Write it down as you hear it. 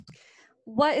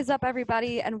What is up,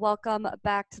 everybody, and welcome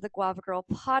back to the Guava Girl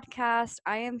podcast.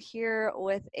 I am here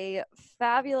with a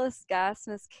fabulous guest,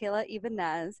 Miss Kayla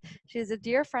Ybanez. She is a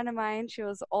dear friend of mine. She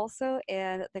was also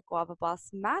in the Guava Boss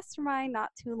Mastermind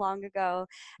not too long ago,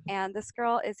 and this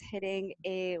girl is hitting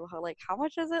how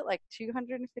much is it? Like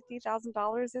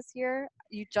 $250,000 this year.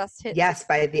 You just hit Yes,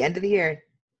 by the end of the year.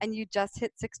 and you just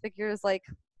hit six figures. Like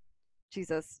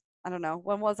Jesus, I don't know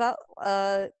when was that?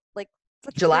 Like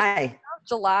such close July.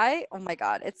 July. Oh my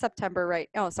God, it's September right?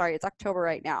 Oh, sorry, it's October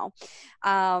right now.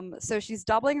 So she's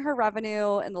doubling her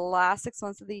revenue in the last 6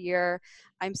 months of the year.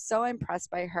 I'm so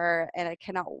impressed by her, and I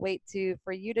cannot wait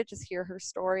for you to just hear her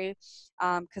story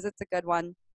because it's a good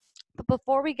one. But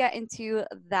before we get into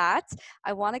that,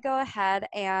 I want to go ahead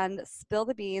and spill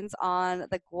the beans on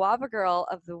the Guava Girl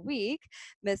of the Week,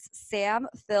 Miss Sam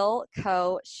Phil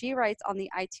Co. She writes on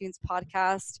the iTunes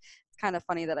podcast. It's kind of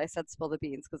funny that I said spill the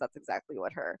beans because that's exactly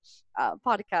what her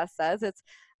podcast says. It's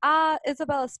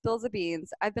Isabella spills the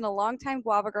beans. I've been a longtime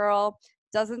Guava Girl.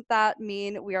 Doesn't that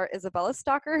mean we are Isabella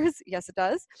stalkers? Yes, it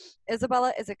does.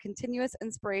 Isabella is a continuous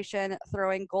inspiration,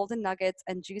 throwing golden nuggets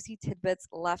and juicy tidbits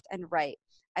left and right.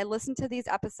 I listen to these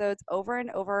episodes over and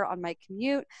over on my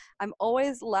commute. I'm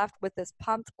always left with this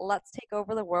pumped, let's take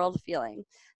over the world feeling.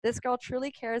 This girl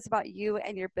truly cares about you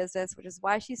and your business, which is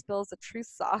why she spills the truth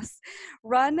sauce.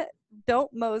 Run,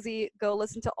 don't mosey, go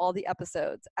listen to all the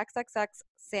episodes. XXX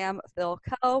Sam Phil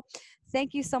Co.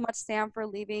 Thank you so much, Sam, for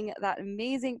leaving that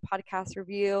amazing podcast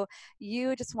review.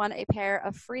 You just won a pair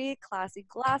of free classy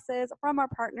glasses from our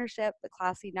partnership, the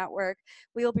Classy Network.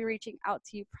 We will be reaching out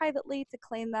to you privately to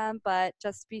claim them, but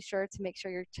just be sure to make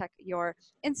sure you check your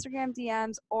Instagram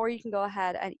DMs, or you can go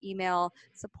ahead and email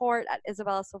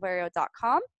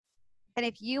support@isabellasilverio.com. And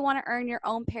if you want to earn your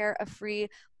own pair of free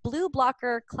blue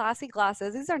blocker classy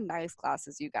glasses, these are nice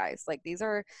glasses, you guys. Like, these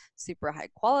are super high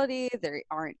quality. They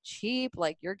aren't cheap.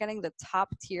 Like, you're getting the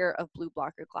top tier of blue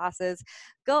blocker glasses.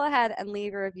 Go ahead and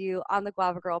leave a review on the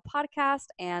Guava Girl podcast,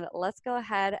 and let's go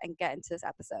ahead and get into this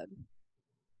episode.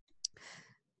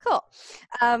 Cool.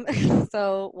 Um,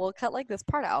 so we'll cut like this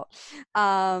part out,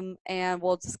 and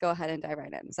we'll just go ahead and dive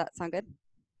right in. Does that sound good?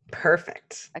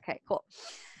 Perfect. Okay, cool.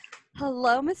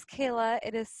 Hello, Miss Kayla.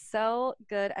 It is so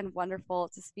good and wonderful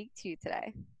to speak to you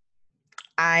today.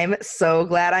 I'm so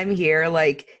glad I'm here.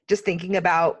 Like, just thinking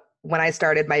about when I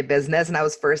started my business and I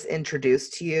was first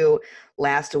introduced to you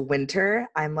last winter,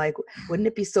 I'm like, wouldn't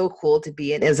it be so cool to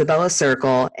be in Isabella's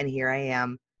circle? And here I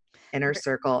am in her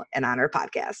circle and on her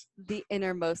podcast. The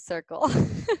innermost circle.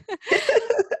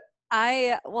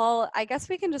 I guess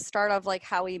we can just start off like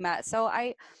how we met. So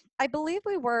I believe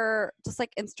we were just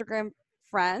like Instagram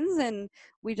friends, and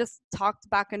we just talked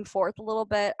back and forth a little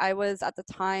bit. I was at the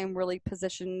time really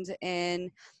positioned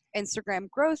in Instagram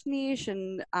growth niche,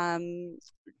 and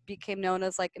became known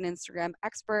as like an Instagram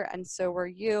expert, and so were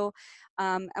you.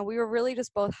 And we were really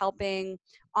just both helping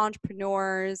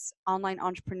entrepreneurs, online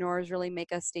entrepreneurs, really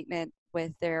make a statement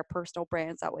with their personal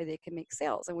brands. That way they can make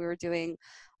sales. And we were doing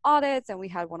audits, and we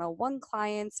had one-on-one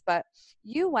clients, but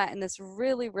you went in this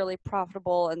really, really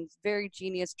profitable and very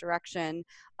genius direction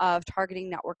of targeting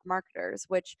network marketers,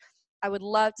 which I would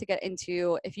love to get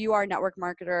into. If you are a network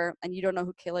marketer and you don't know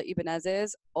who Kayla Ybanez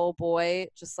is, oh boy,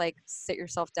 just like sit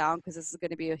yourself down, because this is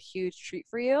going to be a huge treat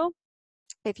for you.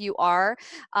 If you are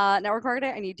a network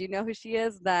marketer and you do know who she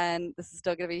is, then this is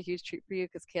still going to be a huge treat for you,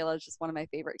 because Kayla is just one of my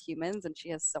favorite humans, and she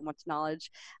has so much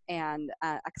knowledge and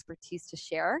expertise to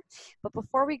share. But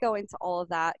before we go into all of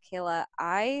that, Kayla,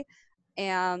 I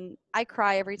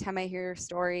cry every time I hear your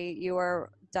story. You are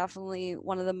definitely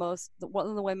one of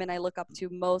the women I look up to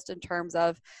most, in terms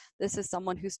of, this is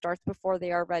someone who starts before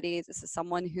they are ready. This is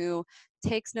someone who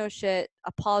takes no shit,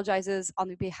 apologizes on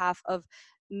the behalf of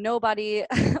nobody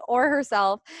or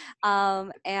herself,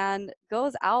 and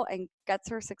goes out and gets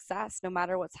her success no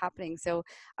matter what's happening. So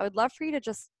I would love for you to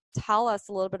just tell us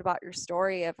a little bit about your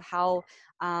story of how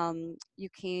you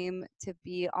came to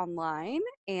be online,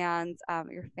 and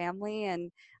your family, and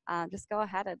just go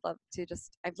ahead. I'd love to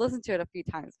I've listened to it a few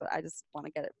times, but I just want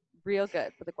to get it real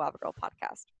good for the Guava Girl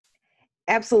podcast.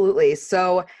 Absolutely.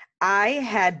 So I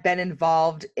had been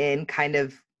involved in kind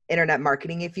of internet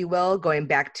marketing, if you will, going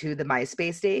back to the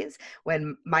MySpace days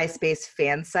when MySpace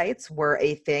fan sites were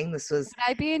a thing. This was, Can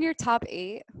I be in your top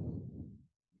 8?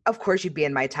 of course, you'd be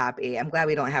in my top 8. I'm glad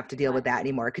we don't have to deal with that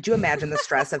anymore. Could you imagine the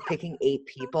stress of picking 8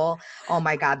 people? Oh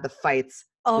my God, the fights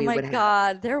Oh we my would have,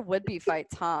 God, there would be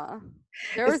fights, huh?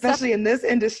 There was especially in this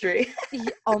industry.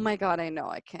 oh my God, I know.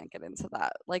 I can't get into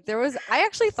that. Like, I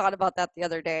actually thought about that the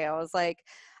other day. I was like,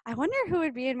 I wonder who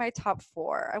would be in my top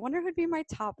 4. I wonder who would be in my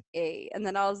top 8. And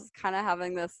then I was kind of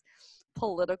having this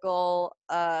political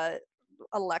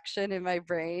election in my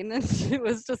brain. And it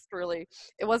was just really,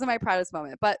 it wasn't my proudest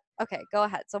moment. But okay, go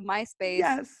ahead. So MySpace,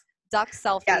 Yes. duck Yes.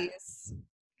 selfies.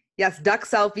 Yes, duck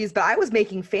selfies, but I was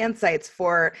making fan sites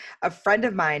for a friend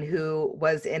of mine who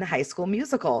was in High School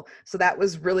Musical. So that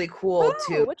was really cool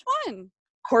Who? to Which one?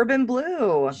 Corbin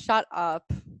Blue. Shut up.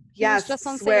 He was Yes, just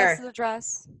on Say Yes to swear. the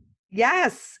Dress.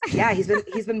 Yes. Yeah, he's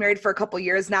been married for a couple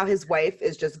years now. His wife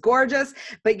is just gorgeous.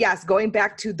 But yes, going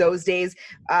back to those days,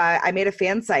 I made a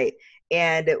fan site,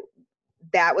 and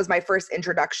that was my first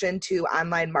introduction to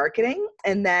online marketing.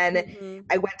 And then Mm-hmm.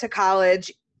 I went to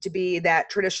college to be that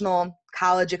traditional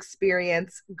college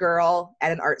experience girl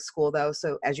at an art school, though.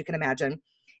 So, as you can imagine.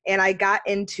 And I got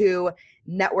into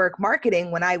network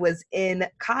marketing when I was in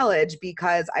college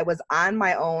because I was on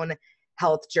my own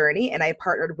health journey and I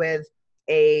partnered with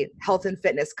a health and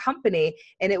fitness company.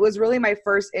 And it was really my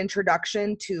first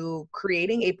introduction to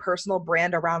creating a personal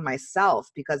brand around myself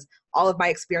because all of my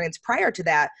experience prior to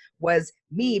that was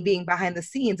me being behind the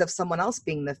scenes of someone else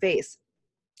being the face.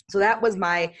 So Oh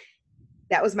my gosh.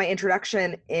 that was my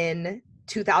introduction in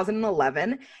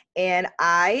 2011, and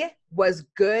I was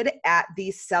good at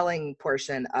the selling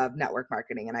portion of network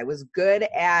marketing, and I was good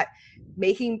at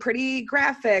making pretty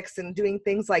graphics and doing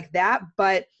things like that,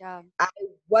 but Yeah. I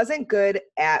wasn't good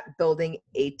at building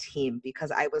a team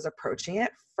because I was approaching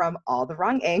it from all the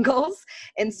wrong angles.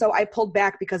 And so I pulled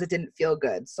back because it didn't feel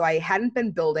good. So I hadn't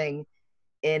been building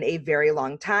in a very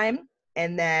long time,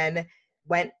 and then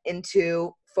went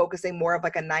into focusing more of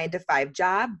like a 9 to 5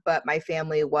 job. But my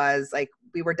family was like,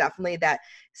 we were definitely that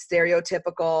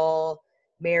stereotypical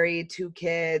married, 2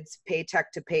 kids,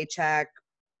 paycheck to paycheck,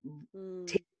 Mm.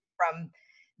 take from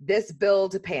this bill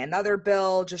to pay another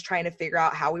bill, just trying to figure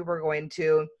out how we were going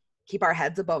to keep our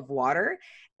heads above water.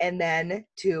 And then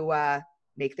to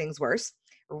make things worse,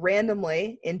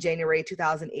 randomly in January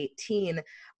 2018,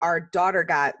 our daughter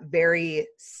got very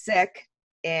sick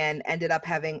and ended up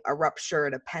having a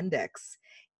ruptured appendix.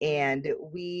 Mm. And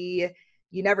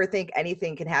you never think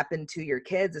anything can happen to your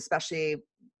kids, especially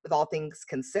with all things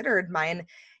considered. Mine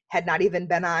had not even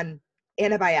been on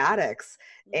antibiotics.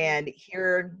 Mm. And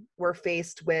here we're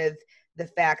faced with the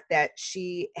fact that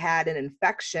she had an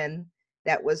infection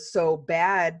that was so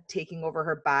bad taking over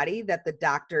her body that the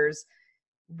doctors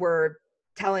were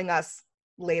telling us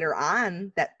later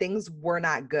on that things were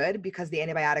not good because the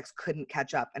antibiotics couldn't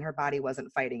catch up and her body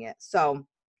wasn't fighting it. So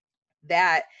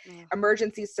that Ugh.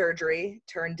 emergency surgery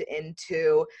turned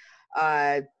into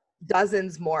uh,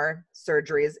 dozens more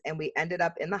surgeries, and we ended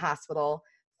up in the hospital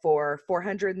for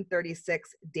 436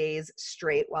 days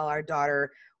straight while our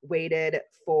daughter waited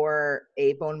for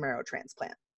a bone marrow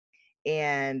transplant.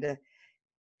 And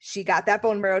she got that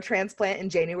bone marrow transplant in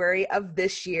January of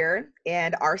this year,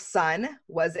 and our son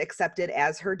was accepted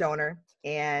as her donor.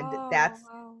 And Oh,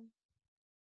 wow.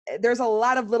 there's a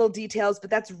lot of little details, but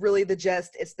that's really the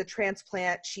gist. It's the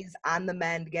transplant. She's on the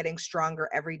mend, getting stronger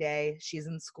every day. She's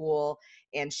in school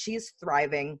and she's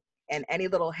thriving. And any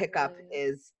little hiccup Good.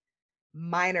 is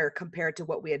minor compared to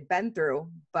what we had been through.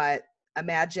 But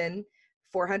imagine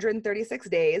 436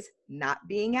 days not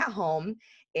being at home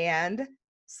and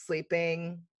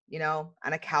sleeping,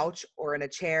 on a couch or in a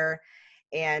chair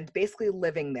and basically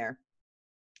living there.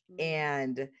 Mm.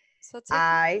 And So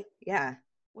take me, yeah.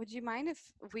 would you mind if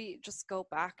we just go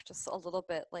back just a little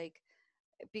bit? Like,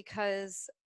 because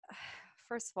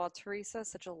first of all, Teresa is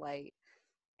such a light,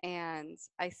 and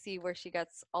I see where she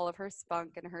gets all of her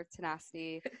spunk and her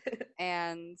tenacity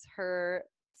and her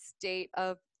state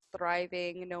of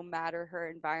thriving no matter her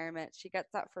environment. She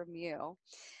gets that from you.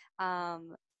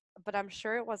 Um, but I'm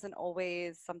sure it wasn't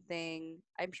always something,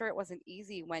 I'm sure it wasn't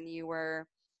easy when you were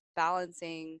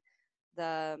balancing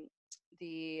the,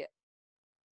 the,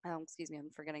 excuse me, I'm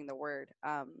forgetting the word,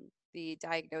 the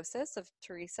diagnosis of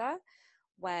Teresa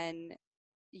when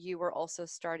you were also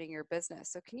starting your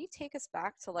business. So can you take us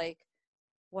back to like,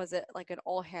 was it like an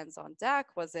all hands on deck?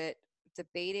 Was it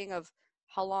debating of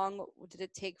how long did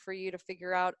it take for you to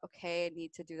figure out, okay, I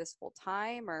need to do this full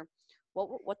time? Or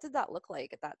what did that look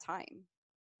like at that time?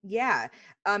 Yeah.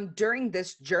 During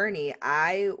this journey,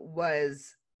 I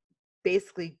was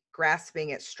basically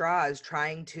grasping at straws,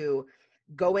 trying to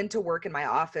go into work in my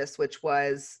office, which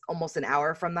was almost an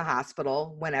hour from the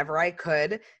hospital, whenever I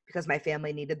could, because my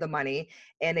family needed the money.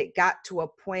 And it got to a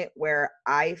point where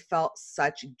I felt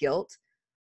such guilt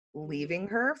Mm. leaving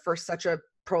her for such a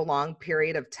prolonged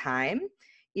period of time,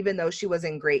 even though she was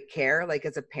in great care. Like,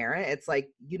 as a parent, it's like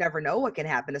you never know what can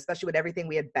happen, especially with everything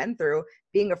we had been through,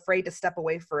 being afraid to step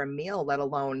away for a meal, let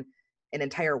alone an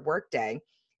entire work day.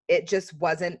 It just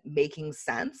wasn't making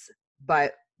sense.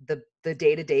 But the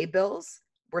day-to-day bills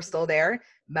were still there,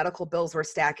 medical bills were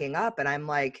stacking up, and I'm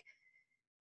like,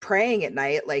 praying at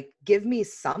night, like, give me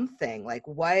something, like,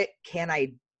 what can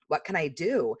I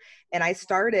do? And I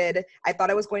thought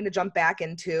I was going to jump back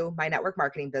into my network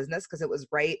marketing business because it was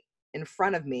right in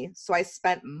front of me. So I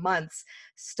spent months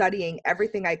studying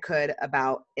everything I could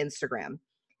about Instagram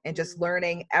and just Mm.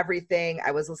 learning everything.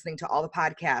 I was listening to all the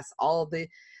podcasts,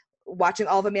 watching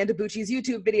all of Amanda Bucci's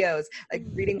YouTube videos, like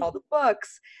reading all the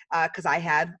books, because I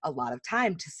had a lot of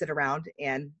time to sit around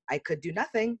and I could do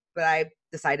nothing, but I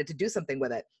decided to do something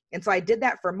with it. And so I did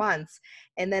that for months.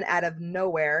 And then out of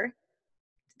nowhere,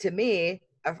 to me,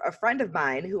 a friend of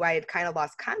mine who I had kind of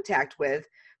lost contact with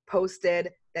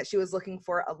posted that she was looking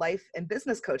for a life and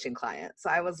business coaching client. So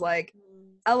I was like,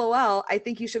 Mm. LOL, I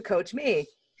think you should coach me.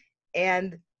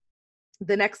 And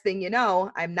the next thing you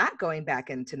know, I'm not going back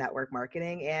into network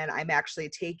marketing, and I'm actually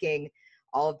taking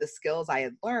all of the skills I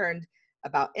had learned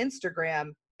about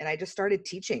Instagram and I just started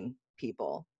teaching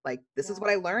people, like, this is Yeah. what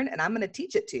I learned and I'm going to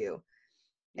teach it to you.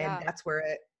 And Yeah. that's where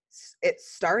it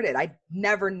started. I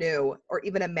never knew or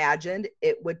even imagined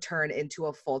it would turn into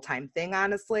a full-time thing,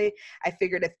 honestly. I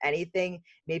figured if anything,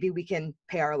 maybe we can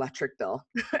pay our electric bill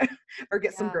or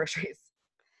get some Yeah. groceries.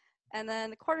 And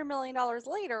then $250,000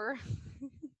 later,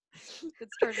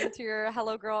 it's turned into your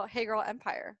hello girl, hey girl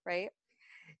empire, right?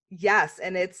 Yes,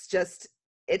 and it's just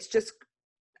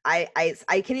I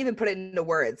can't even put it into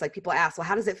words. Like, people ask, well,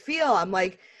 how does it feel? I'm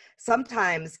like,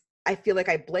 sometimes I feel like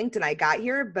I blinked and I got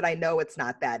here, but I know it's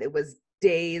not that. It was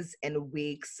days and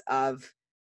weeks of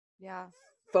Yeah.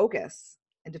 focus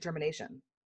and determination.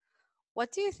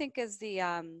 What do you think is the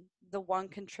one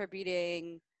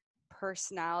contributing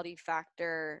personality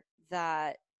factor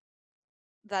that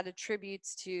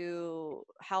attributes to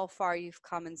how far you've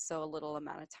come in so little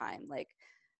amount of time? Like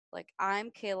I'm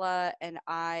Kayla and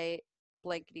I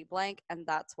blankety blank and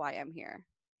that's why I'm here.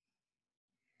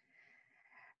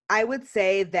 I would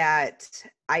say that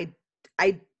I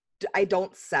I I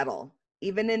don't settle.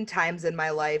 Even in times in my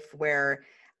life where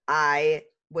I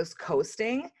was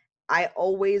coasting, I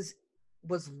always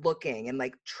was looking and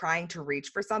like trying to reach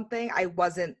for something. I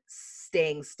wasn't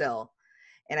staying still.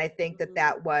 And I think that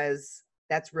Mm.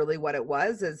 that's really what it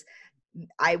was. Is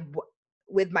I w-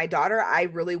 with my daughter, I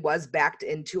really was backed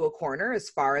into a corner as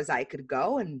far as I could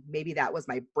go, and maybe that was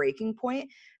my breaking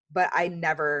point. But I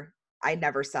never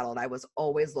settled. I was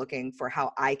always looking for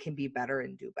how I can be better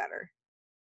and do better.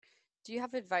 Do you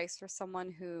have advice for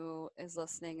someone who is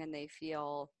listening and they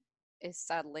feel is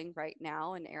settling right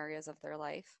now in areas of their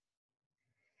life?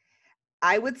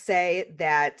 I would say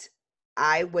that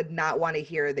I would not want to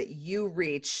hear that you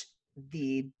reach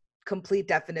the complete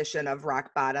definition of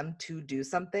rock bottom to do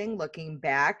something. Looking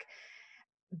back,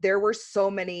 there were so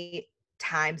many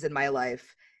times in my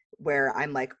life where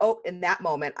I'm like, oh, in that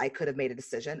moment, I could have made a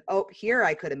decision. Oh, here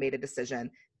I could have made a decision.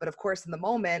 But of course, in the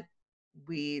moment,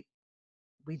 we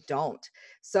we don't.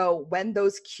 So when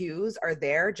those cues are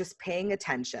there, just paying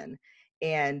attention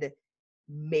and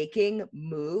making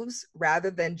moves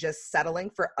rather than just settling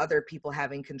for other people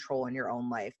having control in your own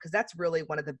life, because that's really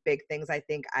one of the big things I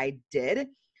think I did,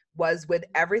 was with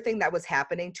everything that was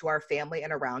happening to our family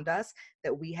and around us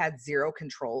that we had zero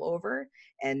control over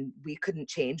and we couldn't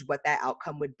change what that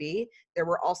outcome would be. There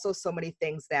were also so many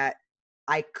things that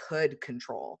I could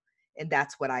control, and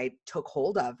that's what I took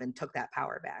hold of and took that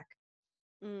power back.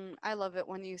 I love it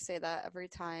when you say that every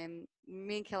time.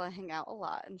 Me and Kayla hang out a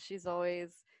lot, and she's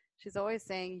always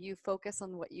saying you focus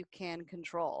on what you can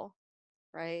control,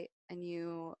 right?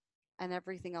 And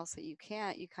everything else that you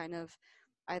can't, you kind of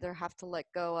either have to let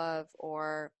go of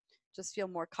or just feel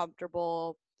more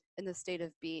comfortable in the state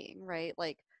of being, right?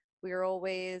 Like we're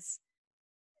always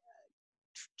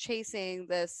chasing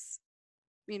this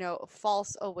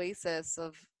false oasis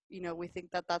of we think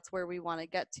that that's where we want to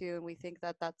get to, and we think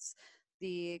that that's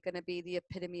the going to be the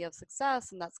epitome of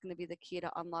success, and that's going to be the key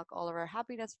to unlock all of our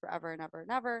happiness forever and ever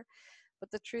and ever. But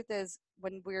the truth is,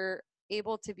 when we're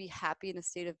able to be happy in a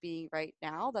state of being right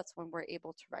now, that's when we're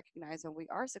able to recognize when we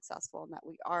are successful and that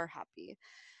we are happy.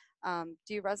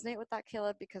 Do you resonate with that,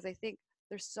 Kayla? Because I think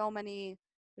there's so many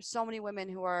there's so many women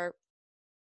who are,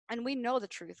 and we know the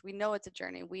truth. We know it's a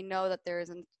journey. We know that there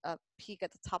isn't a peak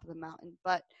at the top of the mountain,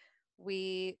 but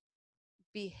we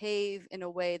behave in a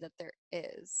way that there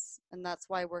is. And that's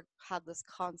why we have this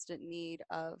constant need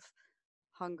of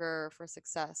hunger for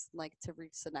success, like to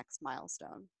reach the next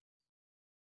milestone.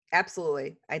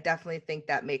 Absolutely. I definitely think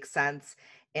that makes sense.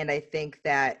 And I think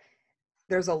that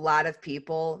there's a lot of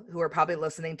people who are probably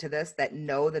listening to this that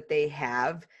know that they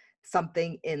have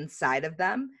something inside of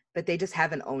them, but they just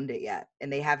haven't owned it yet.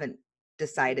 And they haven't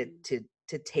decided Mm,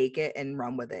 to take it and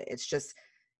run with it. It's just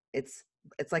it's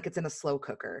It's like it's in a slow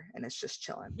cooker and it's just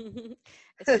chilling.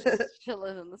 It's just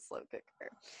chilling in the slow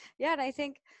cooker. Yeah, and I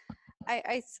think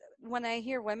when I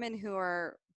hear women who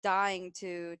are dying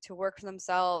to work for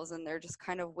themselves and they're just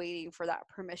kind of waiting for that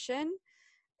permission,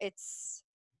 it's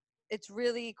it's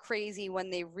really crazy when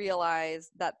they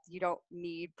realize that you don't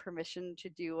need permission to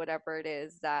do whatever it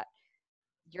is that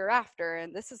you're after.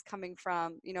 And this is coming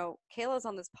from, Kayla's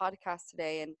on this podcast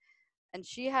today, and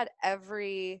she had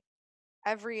every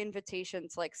invitation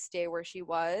to like stay where she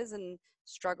was and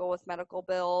struggle with medical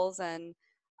bills and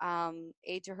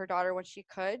aid to her daughter when she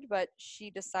could, but she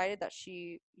decided that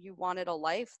you wanted a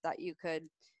life that you could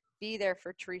be there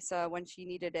for Teresa when she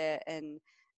needed it and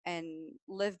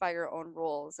live by your own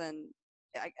rules. And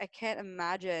I can't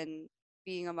imagine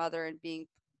being a mother and being,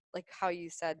 like how you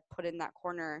said, put in that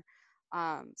corner.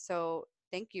 So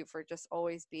thank you for just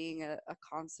always being a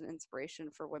constant inspiration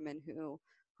for women who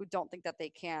don't think that they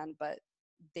can, but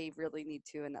they really need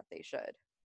to and that they should.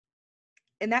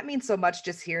 And that means so much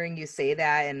just hearing you say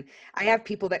that. And I have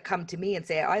people that come to me and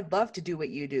say, oh, I'd love to do what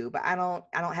you do, but I don't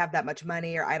have that much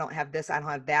money, or I don't have this, I don't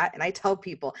have that. And I tell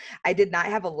people I did not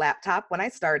have a laptop when I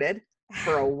started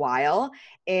for a while.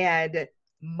 And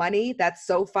money, that's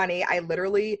so funny. I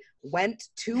literally went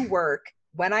to work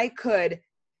when I could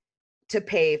to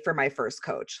pay for my first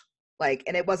coach. Like,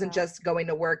 and it wasn't Yeah. just going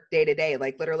to work day to day.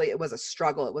 Like, literally, it was a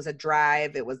struggle. It was a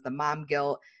drive. It was the mom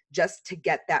guilt just to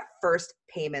get that first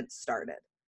payment started.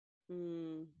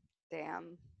 Mm,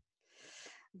 damn.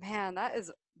 Man, that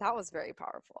was very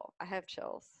powerful. I have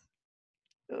chills.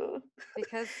 Ugh.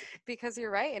 Because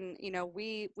you're right. And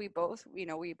we both, me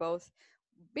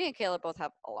and Kayla both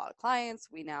have a lot of clients.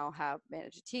 We now have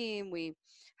managed a team. We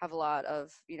have a lot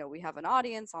of, we have an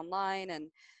audience online, and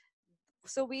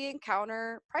so we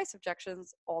encounter price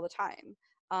objections all the time.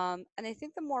 And I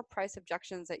think the more price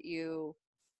objections uh,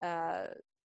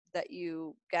 that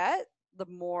you get, the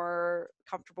more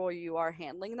comfortable you are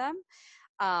handling them.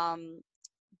 Um,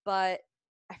 but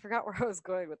I forgot where I was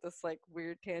going with this like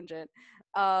weird tangent.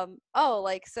 Oh,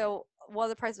 like, so one of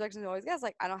the price objections I always get is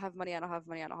like, I don't have money, I don't have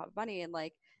money, I don't have money. And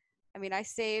like, I mean, I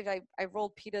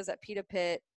rolled pitas at Pita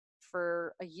Pit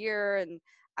for a year, and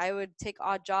I would take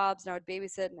odd jobs and I would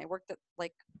babysit, and I worked at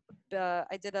like,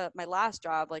 I did my last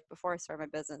job, like before I started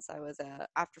my business, I was a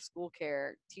after school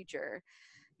care teacher,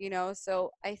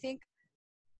 so I think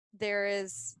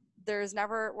there's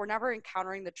never we're never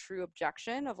encountering the true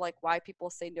objection of like why people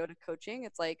say no to coaching.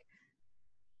 It's like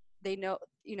they know,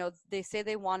 they say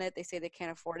they want it, they say they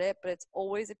can't afford it, but it's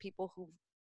always the people who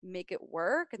make it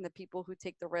work and the people who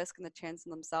take the risk and the chance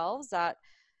on themselves that,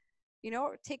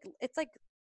 take it's like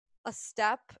a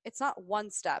step. It's not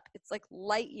one step. It's like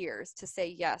light years to say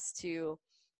yes to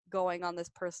going on this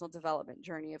personal development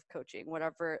journey of coaching,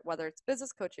 whether it's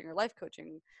business coaching or life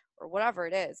coaching or whatever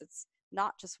it is. It's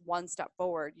not just one step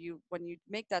forward. When you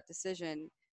make that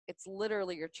decision, it's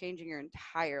literally you're changing your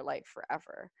entire life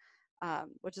forever.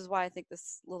 Which is why I think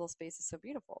this little space is so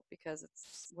beautiful, because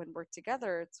it's when we're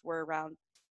together, we're around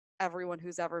everyone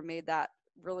who's ever made that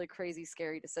really crazy,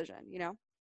 scary decision.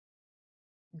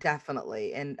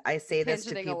 Definitely. And I say this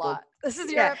to Tangenting a lot. people. This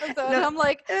is your Yeah. episode, and No. I'm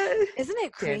like, uh, isn't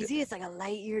it Tangent. crazy? It's like a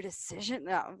light year decision.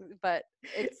 No, but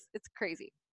it's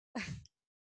crazy.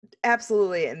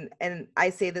 Absolutely. And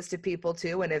I say this to people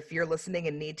too. And if you're listening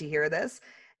and need to hear this,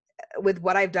 with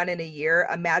what I've done in a year,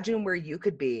 imagine where you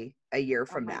could be a year Oh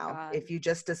from my now god. if you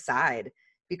just decide.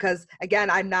 Because again,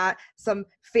 I'm not some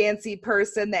fancy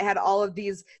person that had all of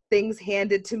these things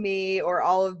handed to me, or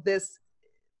all of this.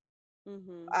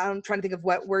 Mhm. I'm trying to think of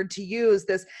what word to use.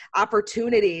 This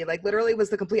opportunity, like, literally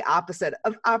was the complete opposite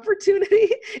of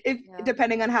opportunity, if Yeah.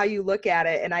 depending on how you look at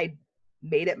it. And I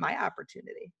made it my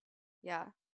opportunity. Yeah.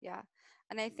 Yeah.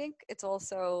 And I think it's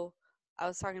also, I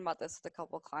was talking about this with a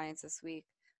couple of clients this week,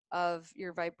 of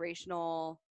your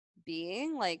vibrational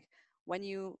being. Like when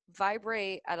you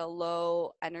vibrate at a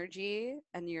low energy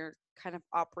and you're kind of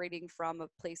operating from a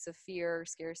place of fear,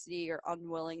 scarcity, or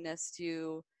unwillingness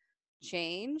to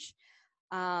change,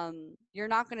 you're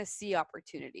not going to see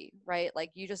opportunity, right?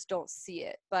 Like you just don't see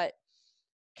it. But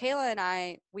Kayla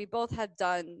and we both had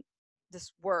done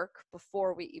this work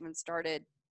before we even started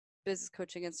business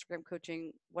coaching, Instagram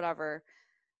coaching, whatever.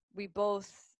 We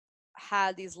both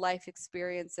had these life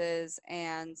experiences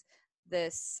and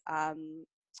this,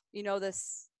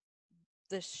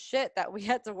 this shit that we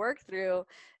had to work through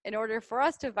in order for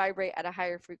us to vibrate at a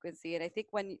higher frequency. And I think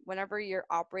whenever you're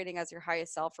operating as your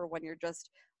highest self, or when you're just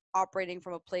operating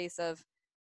from a place of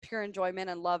pure enjoyment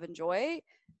and love and joy,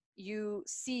 you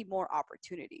see more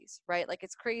opportunities, right? Like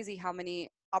it's crazy how many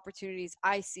opportunities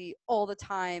I see all the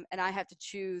time, and I have to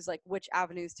choose like which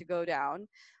avenues to go down.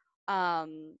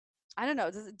 Um, I don't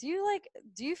know. Do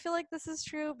you feel like this is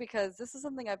true? Because this is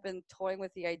something I've been toying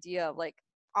with the idea of like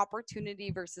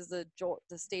opportunity versus the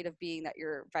state of being that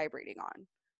you're vibrating on.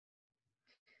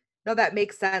 No, that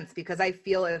makes sense because I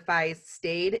feel if I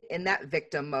stayed in that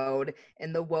victim mode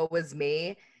and the woe was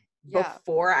me Yeah.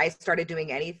 before I started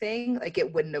doing anything, like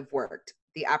it wouldn't have worked.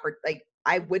 Like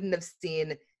I wouldn't have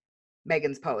seen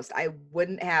Megan's post. I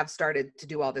wouldn't have started to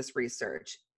do all this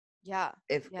research Yeah.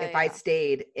 Yeah, if I yeah.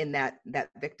 stayed in that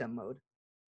victim mode.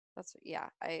 Yeah,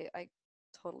 I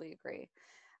totally agree.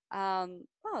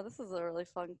 Oh, this is a really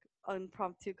fun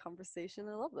impromptu conversation.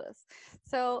 I love this.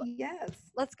 So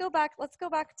Yes. let's go back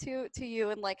to you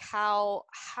and like how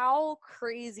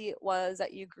crazy it was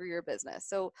that you grew your business.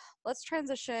 So let's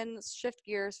shift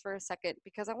gears for a second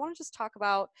because I want to just talk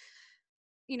about,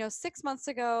 6 months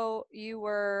ago you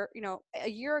were, a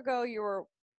year ago you were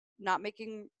not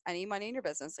making any money in your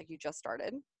business, like you just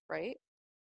started, right?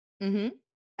 Mm-hmm.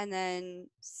 And then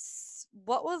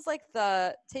what was like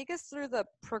the take us through the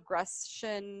progress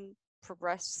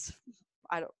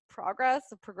I don't progress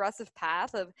the progressive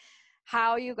path of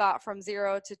how you got from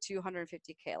 0 to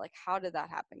 250K. Like how did that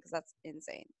happen? Because that's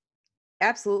insane.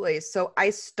 Absolutely. So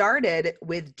I started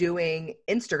with doing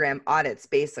Instagram audits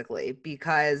basically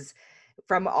because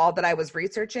from all that I was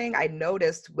researching, I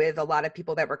noticed with a lot of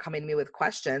people that were coming to me with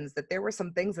questions that there were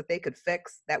some things that they could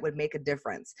fix that would make a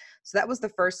difference. So that was the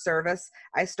first service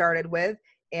I started with,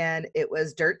 and it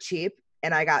was dirt cheap.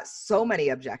 And I got so many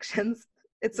objections.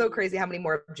 It's so Mm, crazy how many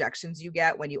more objections you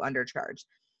get when you undercharge.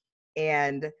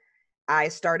 And I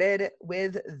started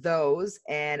with those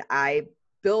and I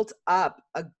built up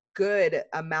a good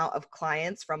amount of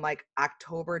clients from like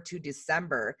October to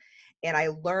December. And I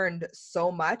learned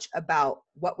so much about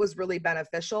what was really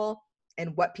beneficial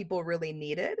and what people really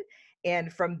needed.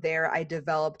 And from there, I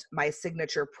developed my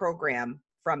signature program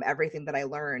from everything that I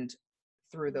learned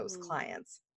through those mm,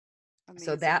 clients.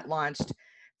 So that amazing. launched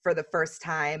for the first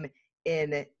time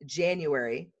in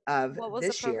January of What was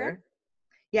the this program? year.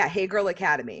 Yeah, Hey Girl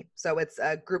Academy. So it's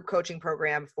a group coaching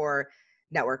program for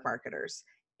network marketers.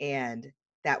 And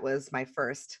that was my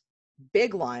first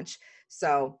big launch.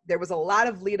 So there was a lot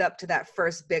of lead up to that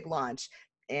first big launch.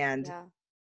 And Yeah.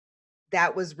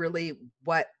 that was really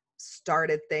what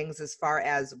started things as far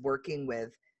as working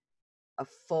with a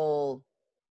full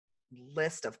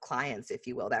list of clients, if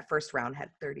you will. That first round had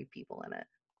 30 people in it.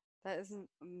 That is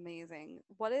amazing.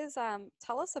 What is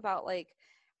tell us about like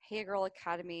Hey Girl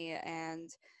Academy and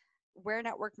where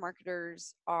network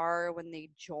marketers are when they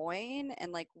join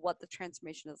and like what the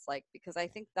transformation is like, because I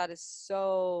think that is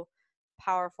so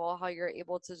powerful how you're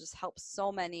able to just help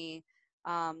so many,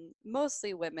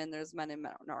 mostly women. There's men in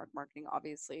network marketing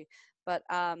obviously, but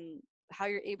how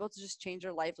you're able to just change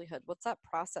your livelihood. What's that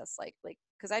process like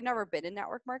because I've never been in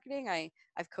network marketing.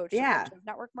 I've coached a bunch Yeah, of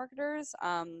network marketers,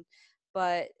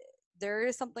 but there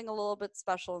is something a little bit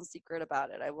special and secret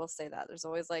about it. I will say that there's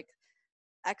always like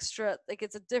extra, like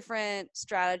it's a different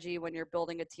strategy when you're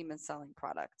building a team and selling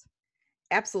product.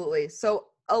 absolutely. So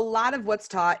a lot of what's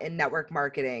taught in network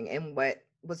marketing and what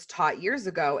was taught years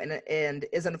ago and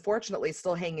is unfortunately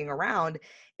still hanging around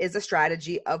is a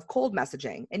strategy of cold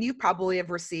messaging. And you probably have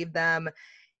received them,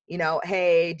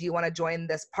 hey, do you want to join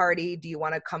this party? Do you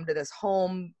want to come to this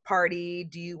home party?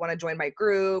 Do you want to join my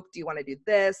group? Do you want to do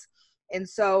this? And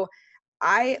so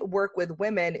I work with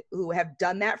women who have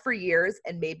done that for years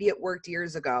and maybe it worked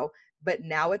years ago, but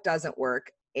now it doesn't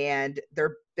work and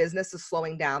their business is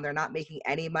slowing down. They're not making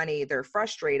any money. They're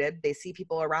frustrated. They see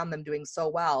people around them doing so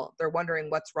well. They're wondering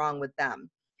what's wrong with them.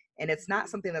 And it's not Mhm.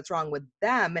 something that's wrong with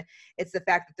them. It's the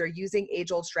fact that they're using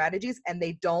age old strategies and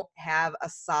they don't have a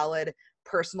solid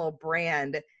personal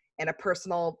brand and a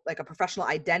personal, like a professional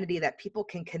identity that people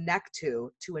can connect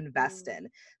to invest Mm. in.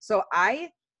 So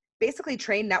I basically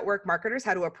train network marketers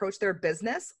how to approach their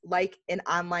business like an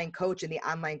online coach in the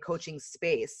online coaching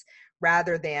space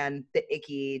rather than the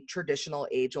icky traditional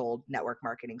age old network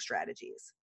marketing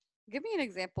strategies. Give me an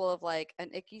example of like an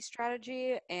icky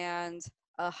strategy and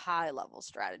a high level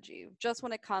strategy, just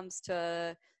when it comes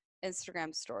to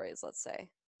Instagram stories, let's say.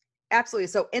 Absolutely.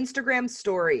 So Instagram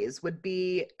stories would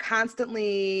be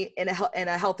constantly in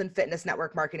a health and fitness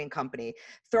network marketing company,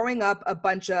 throwing up a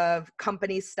bunch of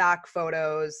company stock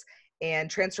photos and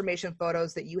transformation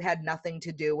photos that you had nothing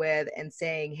to do with and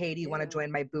saying, hey, do you want to Ew.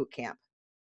 join my boot camp?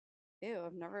 Ew,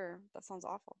 I've never, that sounds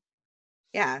awful.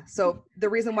 Yeah. So the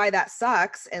reason why that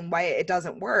sucks and why it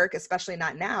doesn't work, especially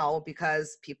not now,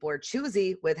 because people are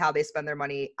choosy with how they spend their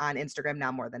money on Instagram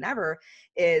now more than ever,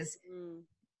 is Mm,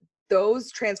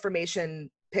 those transformation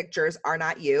pictures are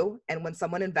not you. And when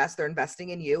someone invests, they're investing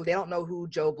in you. They don't know who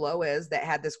Joe Blow is that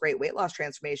had this great weight loss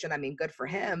transformation. I mean, good for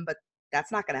mm, him, but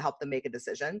That's not going to help them make a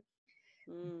decision.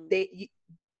 Mm.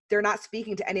 They're not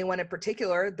speaking to anyone in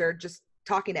particular. They're just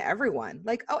talking to everyone.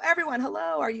 Like, oh, everyone,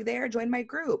 hello, are you there? Join my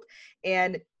group.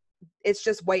 And it's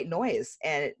just white noise,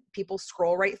 and people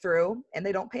scroll right through and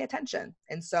they don't pay attention.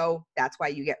 And so that's why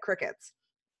you get crickets.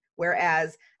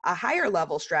 Whereas a higher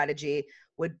level strategy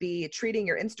would be treating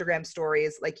your Instagram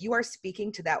stories like you are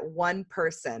speaking to that one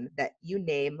person that you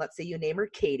name. Let's say you name her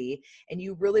Katie, and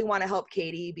you really want to help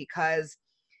Katie because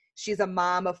she's a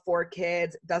mom of 4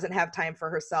 kids, doesn't have time for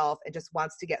herself, and just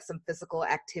wants to get some physical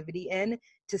activity in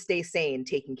to stay sane,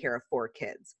 taking care of 4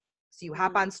 kids. So you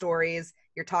hop Mm. on stories,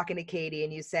 you're talking to Katie,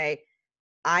 and you say,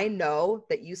 I know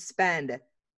that you spend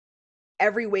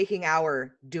every waking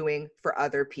hour doing for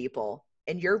other people,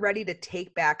 and you're ready to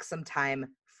take back some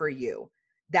time for you.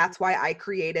 That's why I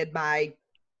created my,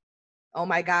 oh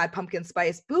my God, pumpkin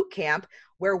spice boot camp,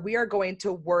 where we are going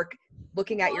to work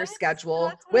looking at your What? schedule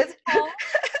That's what it's with, called?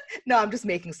 no, I'm just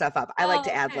making stuff up. I like Oh,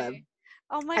 to ad lib. okay.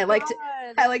 Oh my I like to,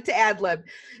 God. I like to ad lib.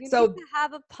 You need So to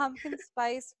have a pumpkin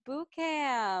spice boot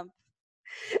camp.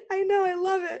 I know, I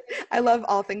love it. I love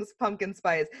all things pumpkin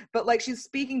spice. But like she's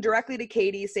speaking directly to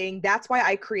Katie, saying, that's why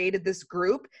I created this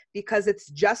group, because it's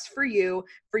just for you,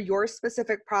 for your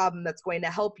specific problem that's going to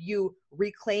help you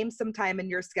reclaim some time in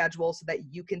your schedule so that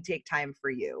you can take time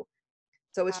for you.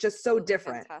 So it's just so Absolutely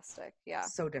different. fantastic. Yeah,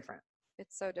 So different.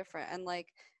 it's so different. And like,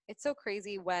 it's so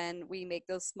crazy when we make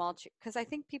those small, because I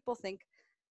think people think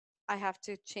I have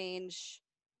to change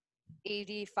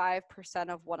 85%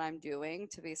 of what I'm doing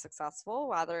to be successful,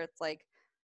 whether it's like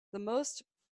the most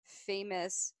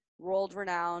famous, world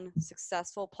renowned,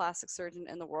 successful plastic surgeon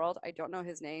in the world. I don't know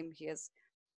his name. He has,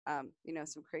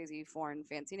 some crazy foreign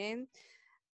fancy name,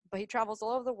 but he travels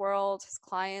all over the world. His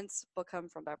clients book him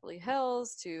from Beverly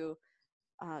Hills to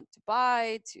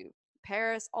Dubai to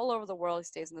Paris, all over the world. He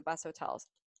stays in the best hotels.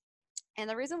 And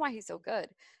the reason why he's so good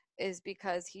is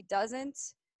because he doesn't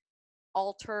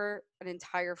alter an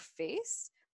entire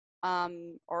face,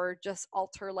 or just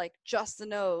alter like just the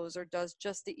nose or does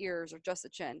just the ears or just the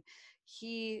chin.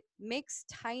 He makes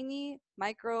tiny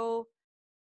micro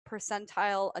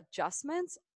percentile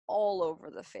adjustments all over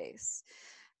the face.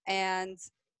 And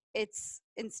it's,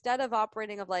 instead of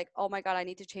operating of like, oh my God, I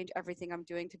need to change everything I'm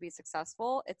doing to be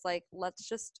successful, it's like, let's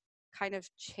just kind of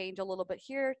change a little bit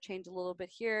here, change a little bit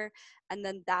here. And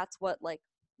then that's what like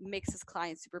makes his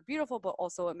clients super beautiful, but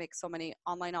also it makes so many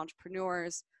online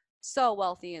entrepreneurs so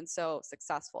wealthy and so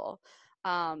successful.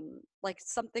 Like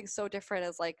something so different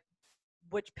as like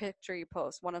which picture you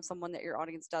post, one of someone that your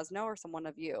audience does know or someone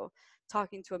of you,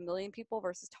 talking to a million people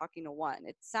versus talking to one.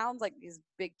 It sounds like these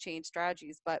big change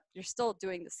strategies, but you're still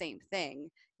doing the same thing.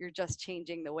 You're just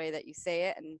changing the way that you say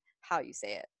it and how you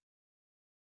say it.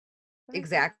 That makes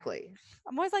sense. Exactly.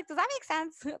 I'm always like, does that make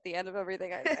sense at the end of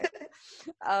everything I say?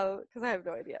 Because I have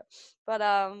no idea. But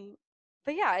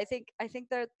yeah, I think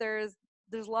that there's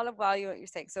a lot of value in what you're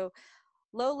saying. So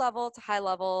low level to high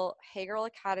level, Hey Girl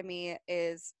Academy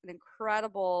is an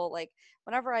incredible, like,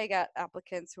 whenever I get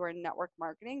applicants who are in network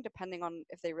marketing, depending on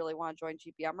if they really want to join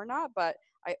GBM or not, but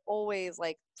I always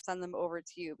like send them over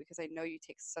to you because I know you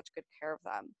take such good care of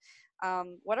them.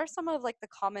 What are some of like the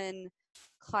common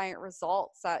client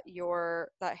results that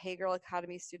Hey Girl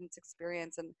Academy students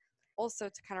experience? And also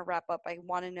to kind of wrap up, I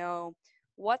want to know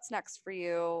what's next for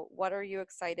you. What are you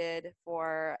excited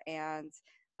for? And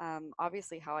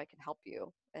obviously how I can help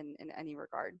you in any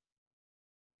regard.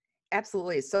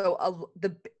 Absolutely. So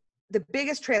the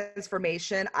biggest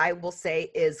transformation I will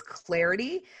say is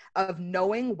clarity of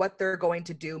knowing what they're going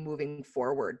to do moving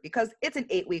forward, because it's an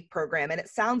 8-week program and it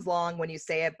sounds long when you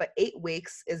say it, but 8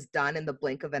 weeks is done in the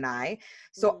blink of an eye.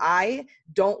 So Mm-hmm. I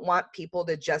don't want people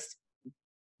to just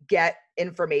get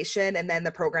information and then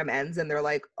the program ends and they're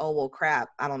like, oh, well, crap,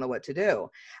 I don't know what to do.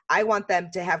 I want them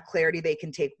to have clarity they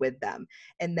can take with them.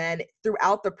 And then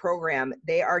throughout the program,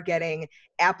 they are getting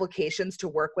applications to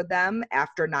work with them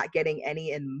after not getting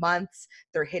any in months.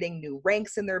 They're hitting new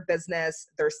ranks in their business.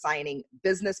 They're signing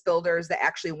business builders that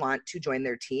actually want to join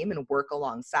their team and work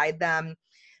alongside them.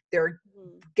 They're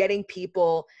Mm-hmm. getting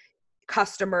people,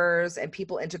 customers and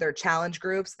people into their challenge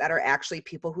groups that are actually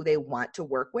people who they want to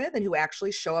work with and who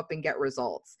actually show up and get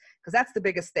results. Because that's the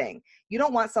biggest thing. You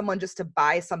don't want someone just to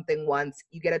buy something once,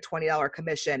 you get a $20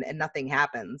 commission and nothing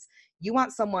happens. You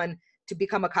want someone to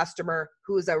become a customer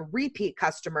who is a repeat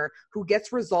customer who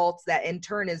gets results that in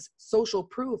turn is social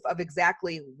proof of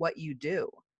exactly what you do.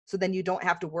 So then you don't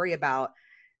have to worry about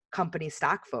company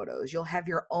stock photos. You'll have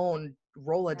your own Yeah.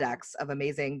 Rolodex of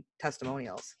amazing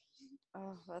testimonials.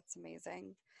 Oh, that's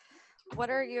amazing. What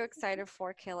are you excited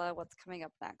for, Kayla? What's coming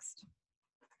up next?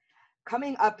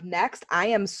 Coming up next, I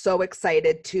am so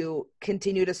excited to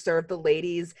continue to serve the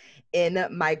ladies in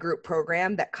my group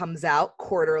program that comes out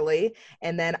quarterly.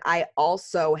 And then I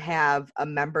also have a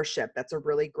membership that's a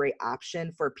really great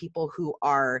option for people who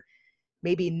are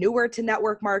maybe newer to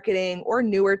network marketing or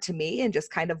newer to me and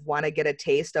just kind of want to get a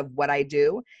taste of what I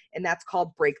do. And that's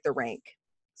called Break the Rank.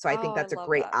 So I Oh, think I that's a love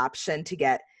great that. option to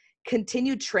get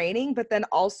continued training, but then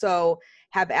also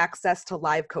have access to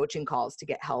live coaching calls to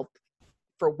get help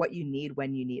for what you need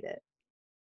when you need it.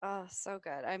 Oh, so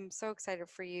good. I'm so excited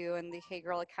for you and the Hey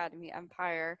Girl Academy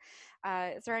Empire.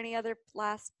 Is there any other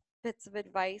last bits of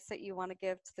advice that you want to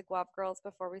give to the Guap girls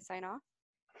before we sign off?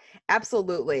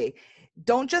 Absolutely.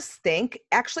 Don't just think,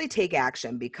 actually take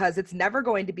action, because it's never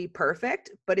going to be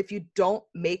perfect. But if you don't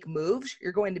make moves,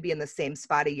 you're going to be in the same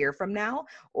spot a year from now,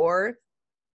 or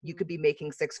you Mm, could be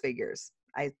making six figures.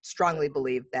 I strongly boom.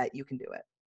 believe that you can do it.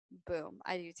 Boom.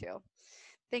 I do too.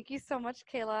 Thank you so much,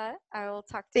 Kayla. I will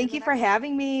talk to you in Thank the you for next one.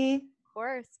 having me. Of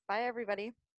course. Bye,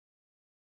 everybody.